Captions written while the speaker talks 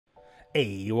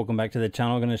Hey, welcome back to the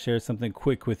channel. I'm going to share something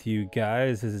quick with you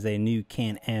guys. This is a new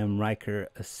Can-Am Ryker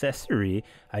accessory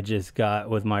I just got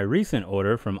with my recent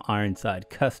order from Ironside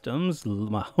Customs.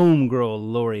 My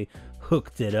homegirl Lori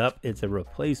hooked it up. It's a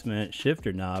replacement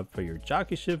shifter knob for your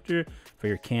jockey shifter for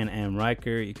your Can-Am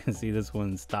Ryker. You can see this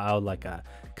one styled like a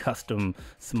custom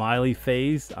smiley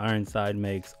face. Ironside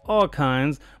makes all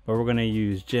kinds, but we're going to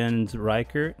use Jen's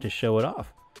Ryker to show it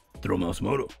off. Throw mouse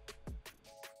Moto.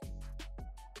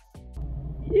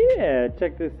 Yeah,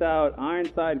 check this out.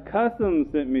 Ironside Customs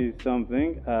sent me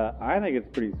something. I think it's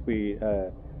pretty sweet.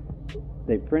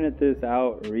 They printed this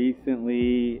out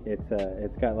recently.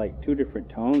 It's got like two different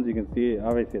tones. You can see it.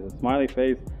 Obviously it's a smiley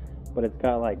face, but it's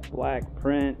got like black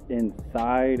print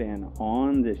inside and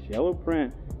on this yellow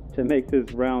print to make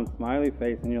this round smiley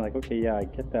face. And you're like, okay, yeah, I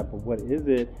get that, but what is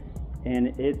it? And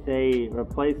it's a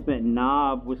replacement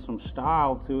knob with some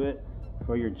style to it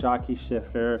for your jockey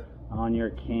shifter on your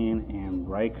Can-Am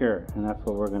Ryker, and that's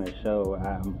what we're going to show.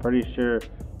 I'm pretty sure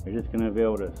you're just going to be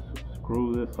able to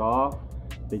screw this off.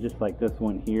 They just like this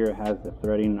one here has the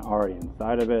threading already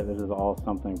inside of it. This is all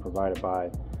something provided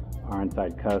by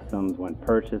Ironside Customs when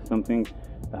purchased something.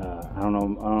 I don't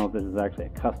know if this is actually a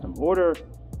custom order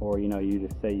or you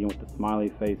just say you want the smiley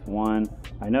face one.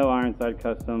 I know Ironside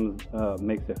Customs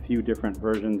makes a few different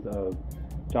versions of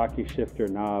jockey shifter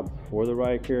knobs for the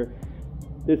Ryker.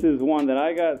 This is one that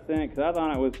I got sent because I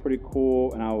thought it was pretty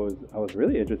cool, and I was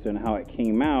really interested in how it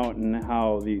came out and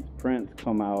how these prints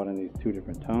come out in these two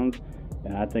different tones,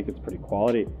 and I think it's pretty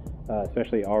quality,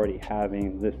 especially already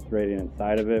having this threading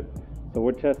inside of it. So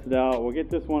we'll test it out. We'll get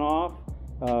this one off,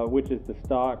 which is the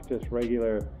stock, just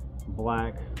regular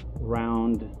black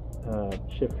round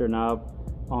shifter knob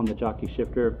on the jockey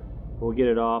shifter. We'll get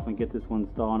it off and get this one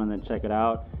installed and then check it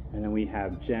out. And then we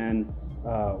have Jen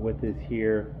with this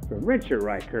here from Richard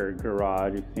Ryker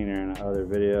Garage. You've seen her in other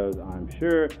videos, I'm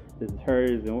sure. This is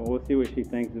hers, and we'll see what she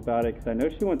thinks about it, because I know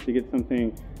she wants to get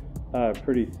something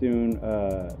pretty soon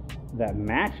that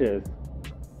matches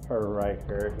her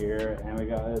Ryker here. And we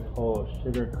got this whole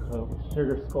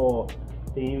sugar skull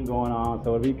theme going on,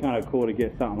 so it'd be kind of cool to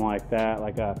get something like that,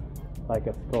 like a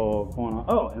skull going on.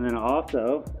 Oh, and then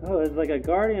also, it's like a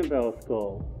Guardian Bell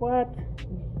skull. What?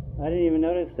 I didn't even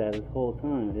notice that this whole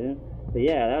time, dude. But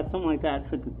yeah, that's something like that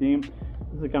fit the theme.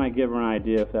 This is kind of give her an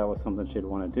idea if that was something she'd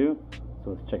want to do.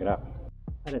 So let's check it out.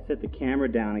 I had to set the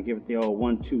camera down and give it the old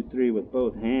 1, 2, 3 with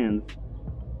both hands.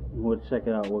 And we'll check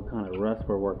out what kind of rust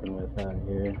we're working with out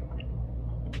here.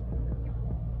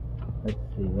 Let's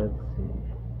see.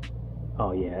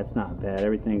 Oh yeah, it's not bad.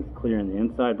 Everything's clear on the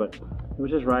inside, but it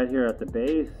was just right here at the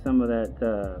base. Some of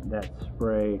that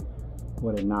spray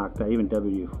would have knocked out. Even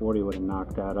WD-40 would have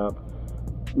knocked that up.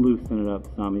 Loosen it up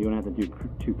some. You don't have to do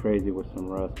too crazy with some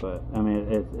rust, but I mean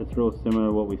it's real similar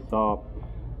to what we saw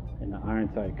in the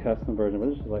Ironside Custom version,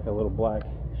 but this is like a little black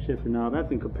shifter knob. That's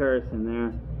in comparison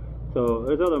there. So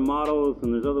there's other models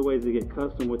and there's other ways to get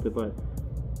custom with it, but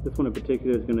this one in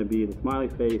particular is going to be the smiley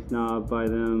face knob by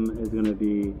them. Is going to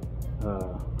be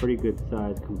pretty good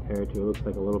size compared to, it looks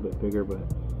like a little bit bigger, but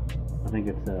I think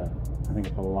it's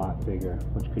a lot bigger,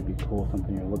 which could be cool,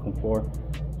 something you're looking for.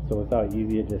 So it's how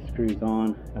easy it just screws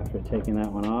on after taking that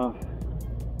one off.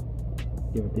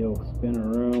 Give it the old spinner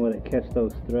room, let it catch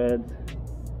those threads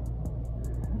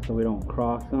so we don't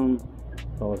cross them.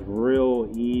 So it's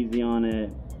real easy on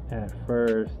it at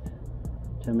first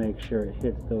to make sure it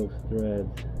hits those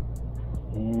threads.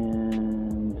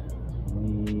 And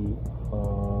we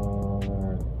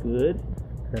are good.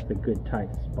 That's a good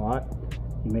tight spot.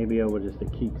 You may be able just to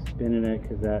keep spinning it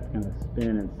because that's going to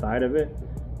spin inside of it,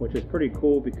 which is pretty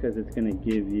cool because it's going to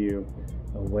give you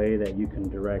a way that you can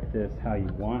direct this how you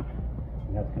want.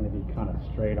 And that's going to be kind of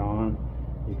straight on.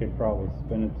 You could probably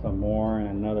spin it some more in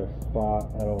another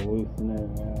spot that'll loosen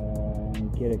it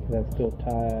and get it, because that's still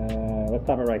tight. Let's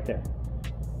stop it right there.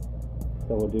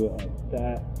 So we'll do it like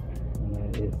that,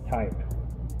 and it is tight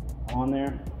on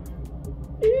there.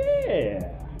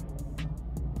 Yeah.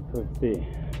 So let's see.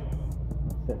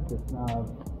 Let's set this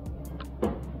knob.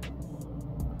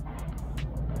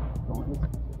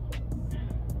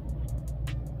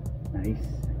 Nice.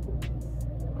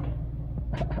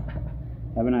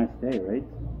 Have a nice day, right?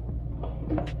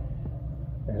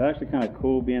 It's actually kind of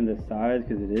cool being this size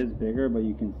because it is bigger, but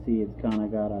you can see it's kind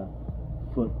of got a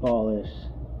footballish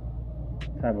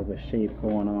type of a shape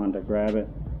going on to grab it.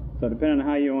 So depending on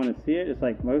how you want to see it, it's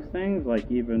like most things, like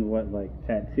even like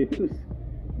tattoos,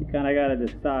 you kind of got to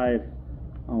decide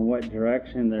on what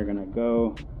direction they're going to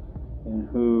go and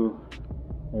who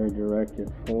they're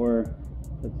directed for.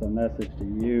 It's a message to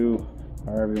you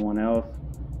or everyone else.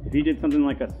 If you did something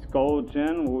like a skull,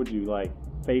 Jen, what would you like?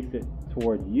 Face it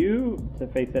toward you to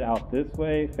face it out this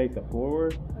way, face it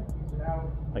forward.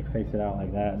 Like face it out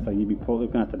like that. So you'd be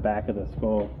looking at the back of the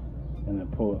skull and then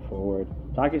pull it forward.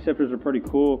 Jockey shifters are pretty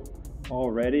cool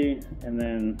already, and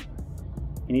then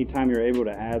anytime you're able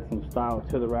to add some style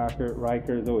to the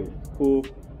Ryker is always cool.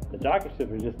 The jockey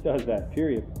shifter just does that,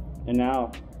 period. And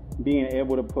now being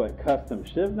able to put custom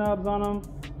shift knobs on them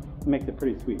makes it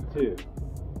pretty sweet too.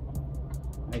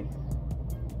 Nice.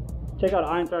 Check out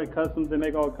Ironside Customs. They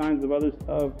make all kinds of other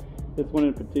stuff. This one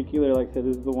in particular, like I said,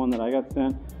 this is the one that I got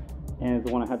sent, and it's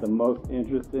the one I had the most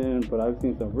interest in, but I've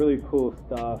seen some really cool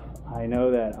stuff. I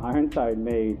know that Ironside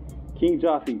made King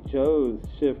Jockey Joe's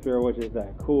shifter, which is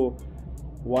that cool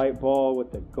white ball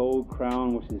with the gold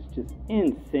crown, which is just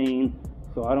insane.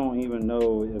 So I don't even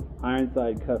know if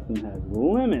Ironside Custom has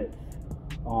limits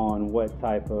on what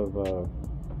type of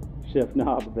shift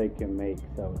knobs they can make.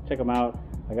 So check them out.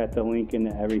 I got the link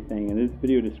into everything in this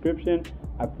video description.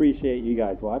 I appreciate you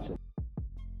guys watching.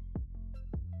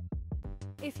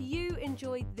 If you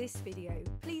enjoyed this video,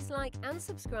 please like and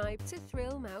subscribe to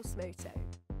Thrill Mouse Moto.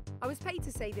 I was paid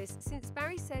to say this since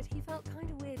Barry said he felt kind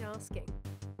of weird asking.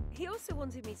 He also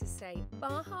wanted me to say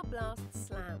Baja Blast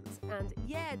slams and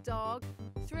yeah dog,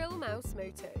 Thrill Mouse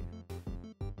Moto.